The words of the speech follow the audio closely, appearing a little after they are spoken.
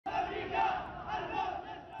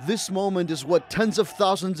This moment is what tens of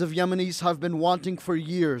thousands of Yemenis have been wanting for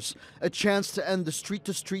years, a chance to end the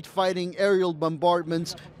street-to-street fighting, aerial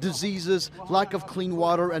bombardments, diseases, lack of clean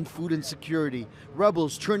water and food insecurity,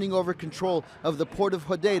 rebels turning over control of the port of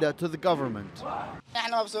Hodeidah to the government.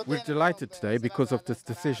 We're delighted today because of this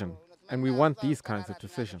decision, and we want these kinds of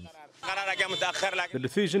decisions. The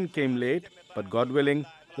decision came late, but God willing,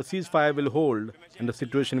 the ceasefire will hold and the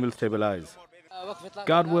situation will stabilize.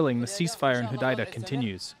 God willing, the ceasefire in Hodeidah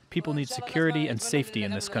continues. People need security and safety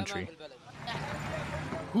in this country.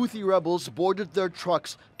 Houthi rebels boarded their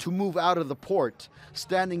trucks to move out of the port.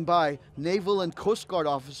 Standing by, naval and coast guard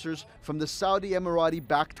officers from the Saudi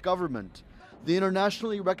Emirati-backed government. The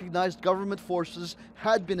internationally recognized government forces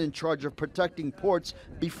had been in charge of protecting ports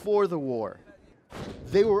before the war.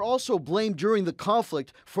 They were also blamed during the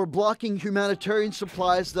conflict for blocking humanitarian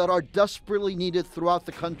supplies that are desperately needed throughout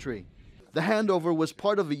the country. The handover was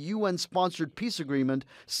part of a UN-sponsored peace agreement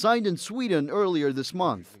signed in Sweden earlier this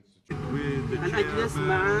month. With the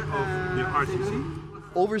chairman of the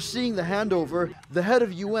RCC. Overseeing the handover, the head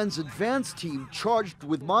of UN's advance team charged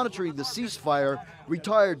with monitoring the ceasefire,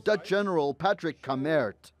 retired Dutch General Patrick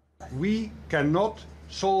Kamerdt. We cannot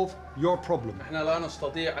solve your problem.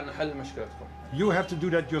 You have to do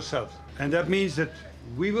that yourself. And that means that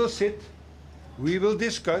we will sit, we will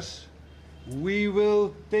discuss, we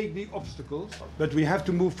will take the obstacles, but we have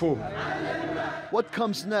to move forward. What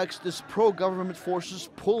comes next is pro-government forces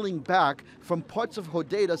pulling back from parts of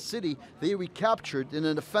Hodeidah city they recaptured in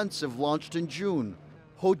an offensive launched in June.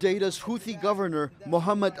 Hodeidah's Houthi governor,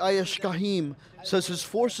 Mohammed Ayash Kahim, says his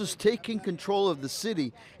forces taking control of the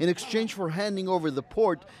city in exchange for handing over the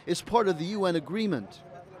port is part of the UN agreement.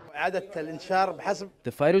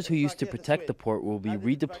 The fighters who used to protect the port will be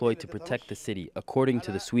redeployed to protect the city, according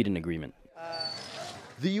to the Sweden agreement.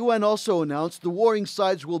 The UN also announced the warring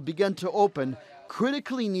sides will begin to open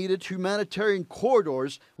critically needed humanitarian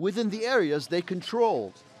corridors within the areas they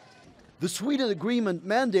controlled. The Sweden agreement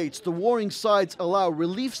mandates the warring sides allow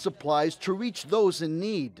relief supplies to reach those in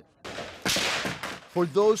need. For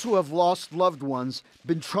those who have lost loved ones,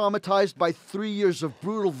 been traumatized by 3 years of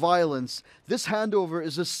brutal violence, this handover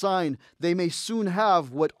is a sign they may soon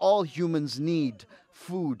have what all humans need: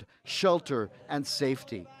 food, shelter, and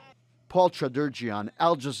safety. Chaderjian,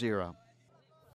 Al Jazeera.